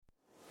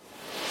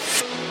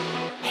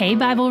Hey,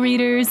 Bible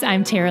readers,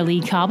 I'm Tara Lee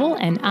Cobble,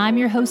 and I'm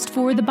your host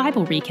for the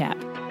Bible Recap.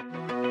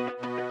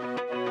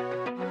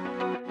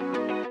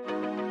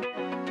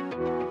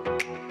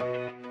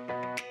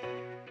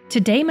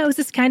 Today,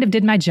 Moses kind of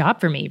did my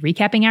job for me,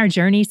 recapping our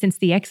journey since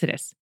the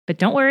Exodus. But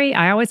don't worry,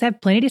 I always have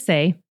plenty to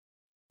say.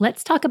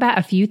 Let's talk about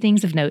a few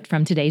things of note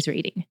from today's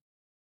reading.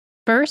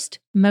 First,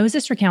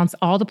 Moses recounts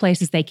all the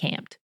places they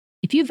camped.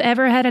 If you've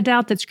ever had a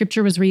doubt that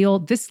Scripture was real,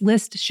 this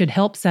list should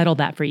help settle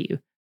that for you.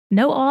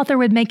 No author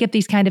would make up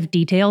these kind of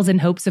details in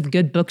hopes of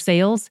good book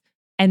sales,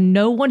 and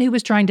no one who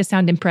was trying to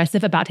sound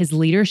impressive about his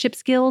leadership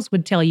skills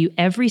would tell you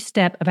every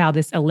step of how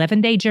this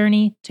 11-day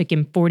journey took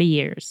him 40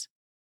 years.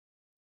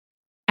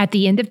 At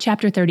the end of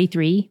chapter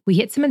 33, we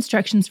get some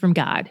instructions from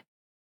God.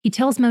 He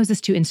tells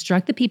Moses to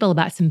instruct the people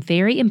about some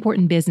very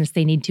important business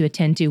they need to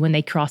attend to when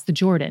they cross the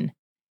Jordan.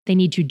 They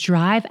need to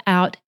drive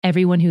out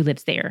everyone who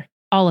lives there.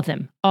 All of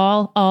them.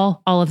 All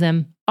of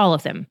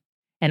them.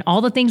 And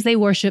all the things they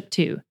worship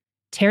too.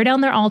 Tear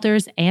down their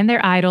altars and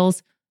their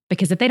idols,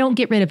 because if they don't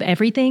get rid of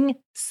everything,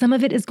 some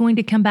of it is going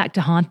to come back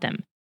to haunt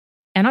them.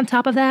 And on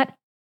top of that,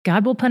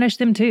 God will punish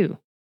them too.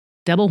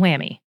 Double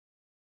whammy.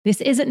 This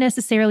isn't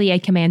necessarily a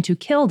command to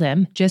kill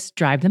them, just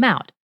drive them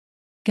out.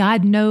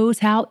 God knows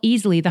how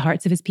easily the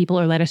hearts of his people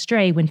are led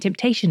astray when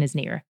temptation is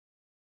near.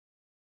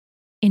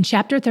 In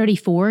chapter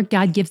 34,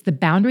 God gives the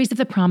boundaries of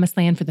the Promised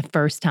Land for the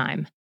first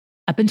time.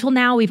 Up until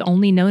now, we've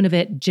only known of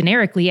it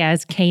generically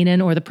as Canaan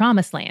or the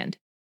Promised Land.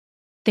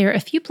 There are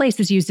a few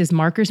places used as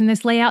markers in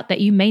this layout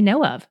that you may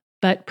know of,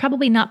 but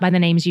probably not by the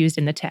names used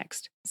in the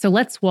text. So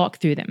let's walk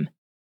through them.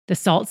 The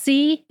Salt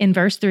Sea in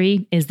verse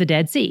 3 is the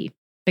Dead Sea,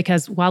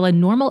 because while a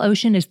normal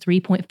ocean is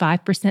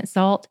 3.5%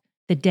 salt,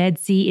 the Dead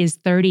Sea is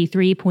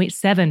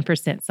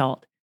 33.7%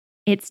 salt.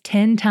 It's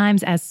 10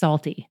 times as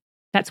salty.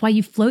 That's why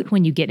you float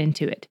when you get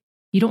into it.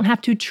 You don't have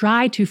to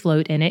try to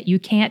float in it. You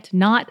can't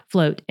not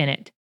float in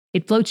it.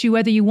 It floats you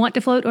whether you want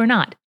to float or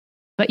not.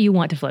 But you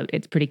want to float.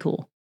 It's pretty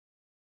cool.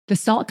 The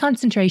salt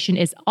concentration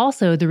is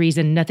also the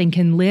reason nothing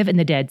can live in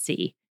the Dead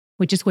Sea,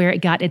 which is where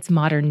it got its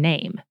modern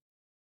name.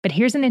 But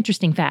here's an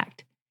interesting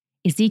fact.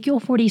 Ezekiel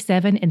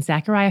 47 and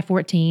Zechariah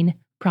 14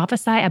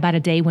 prophesy about a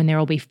day when there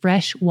will be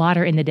fresh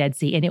water in the Dead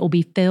Sea and it will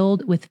be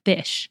filled with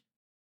fish.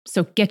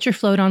 So get your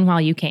float on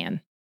while you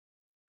can.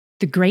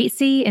 The Great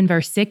Sea in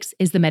verse 6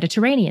 is the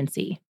Mediterranean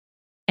Sea.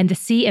 And the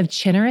Sea of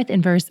Chinnereth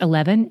in verse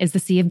 11 is the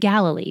Sea of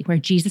Galilee, where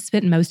Jesus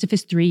spent most of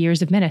his 3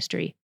 years of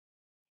ministry.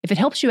 If it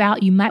helps you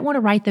out, you might want to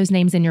write those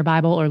names in your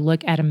Bible or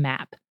look at a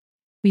map.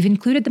 We've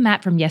included the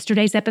map from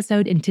yesterday's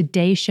episode in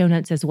today's show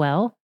notes as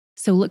well,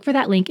 so look for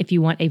that link if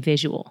you want a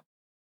visual.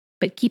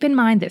 But keep in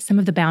mind that some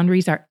of the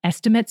boundaries are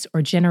estimates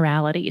or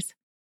generalities.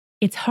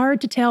 It's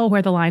hard to tell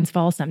where the lines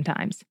fall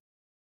sometimes.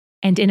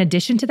 And in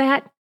addition to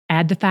that,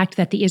 add the fact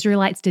that the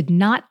Israelites did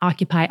not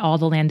occupy all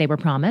the land they were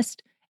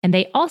promised, and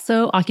they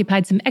also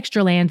occupied some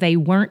extra land they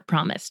weren't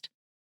promised,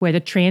 where the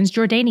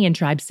Transjordanian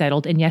tribes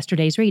settled in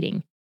yesterday's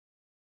reading.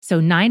 So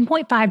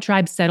 9.5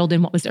 tribes settled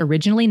in what was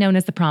originally known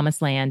as the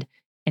Promised Land,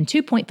 and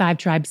 2.5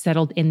 tribes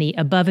settled in the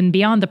above and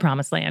beyond the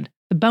Promised Land,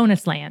 the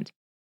bonus land,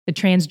 the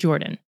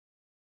Transjordan.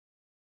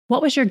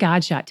 What was your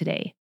God shot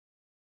today?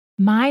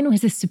 Mine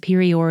was his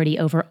superiority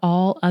over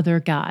all other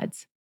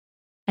gods.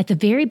 At the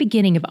very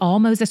beginning of all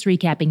Moses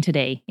recapping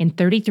today, in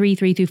 33,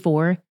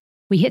 3-4,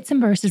 we hit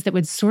some verses that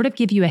would sort of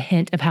give you a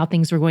hint of how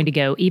things were going to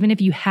go, even if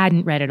you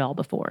hadn't read it all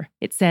before.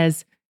 It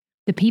says,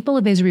 "The people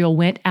of Israel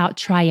went out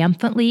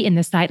triumphantly in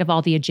the sight of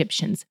all the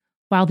Egyptians,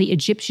 while the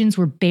Egyptians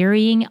were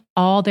burying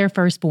all their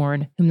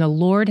firstborn, whom the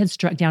Lord had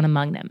struck down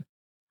among them.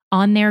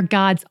 On their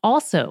gods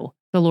also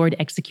the Lord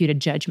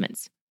executed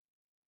judgments."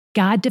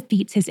 God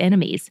defeats his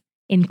enemies,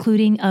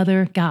 including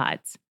other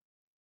gods.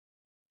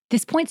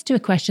 This points to a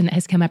question that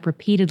has come up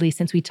repeatedly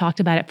since we talked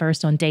about it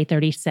first on day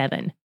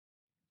 37.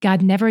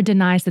 God never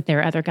denies that there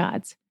are other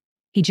gods.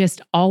 He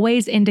just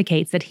always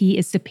indicates that he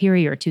is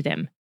superior to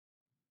them.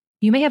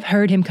 You may have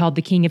heard him called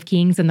the King of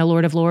Kings and the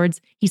Lord of Lords.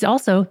 He's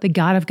also the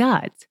God of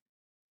gods.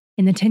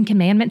 In the 10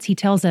 Commandments, he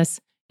tells us,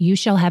 "You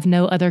shall have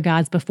no other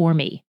gods before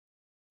me."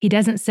 He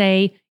doesn't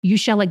say, "You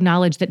shall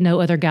acknowledge that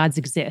no other gods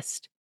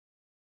exist."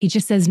 He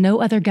just says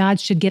no other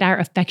gods should get our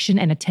affection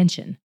and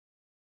attention.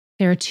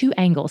 There are 2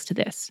 angles to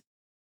this.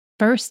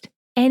 First,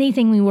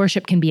 anything we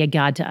worship can be a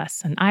god to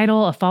us, an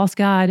idol, a false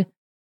god.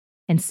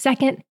 And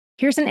second,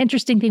 here's an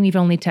interesting thing we've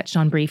only touched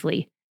on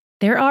briefly.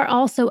 There are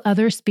also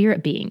other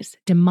spirit beings,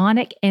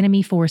 demonic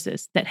enemy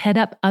forces that head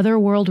up other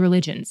world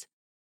religions.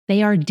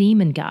 They are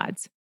demon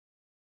gods.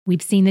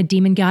 We've seen the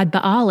demon god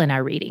Baal in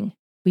our reading.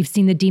 We've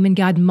seen the demon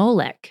god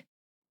Molech.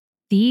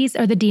 These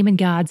are the demon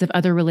gods of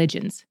other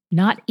religions,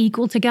 not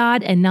equal to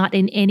God and not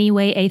in any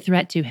way a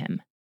threat to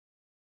him.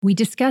 We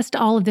discussed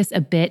all of this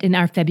a bit in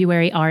our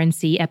February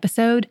R&C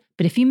episode,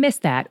 but if you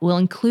missed that, we'll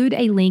include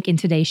a link in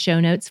today's show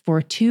notes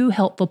for 2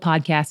 helpful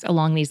podcasts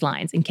along these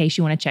lines in case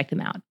you want to check them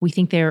out. We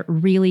think they're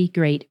really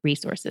great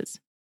resources.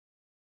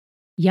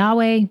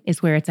 Yahweh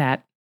is where it's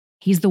at.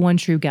 He's the one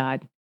true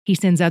God. He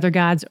sends other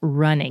gods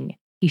running.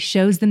 He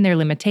shows them their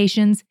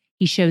limitations.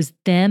 He shows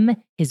them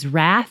his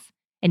wrath,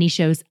 and he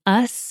shows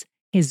us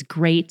his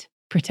great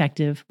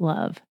protective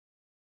love.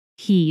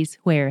 He's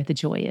where the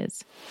joy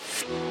is.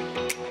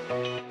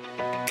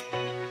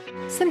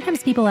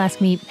 Sometimes people ask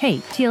me, hey,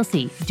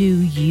 TLC, do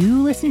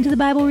you listen to the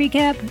Bible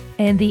recap?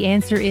 And the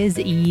answer is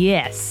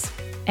yes.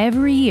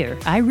 Every year,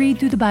 I read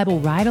through the Bible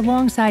right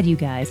alongside you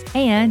guys,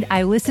 and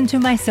I listen to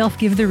myself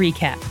give the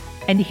recap.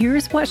 And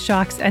here's what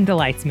shocks and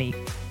delights me.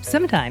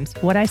 Sometimes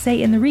what I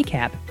say in the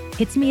recap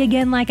hits me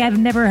again like I've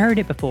never heard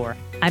it before.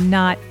 I'm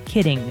not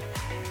kidding.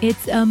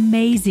 It's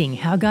amazing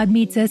how God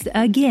meets us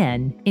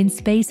again in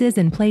spaces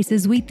and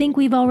places we think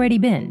we've already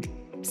been.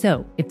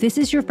 So, if this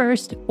is your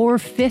first or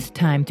fifth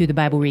time through the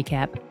Bible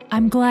recap,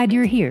 I'm glad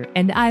you're here,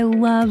 and I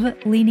love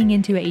leaning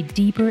into a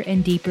deeper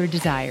and deeper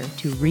desire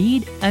to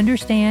read,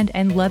 understand,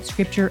 and love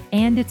Scripture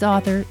and its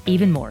author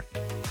even more.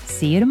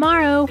 See you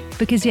tomorrow,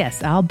 because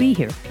yes, I'll be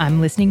here.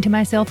 I'm listening to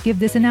myself give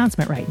this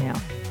announcement right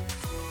now.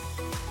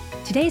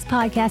 Today's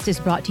podcast is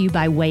brought to you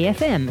by Way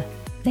FM.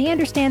 They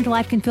understand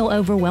life can feel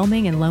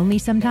overwhelming and lonely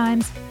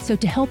sometimes, so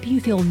to help you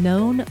feel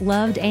known,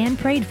 loved, and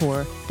prayed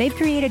for, they've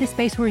created a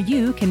space where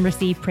you can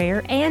receive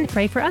prayer and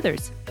pray for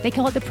others. They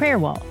call it the Prayer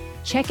Wall.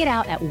 Check it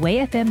out at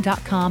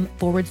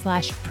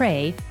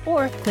wayfm.com/pray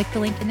or click the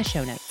link in the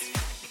show notes.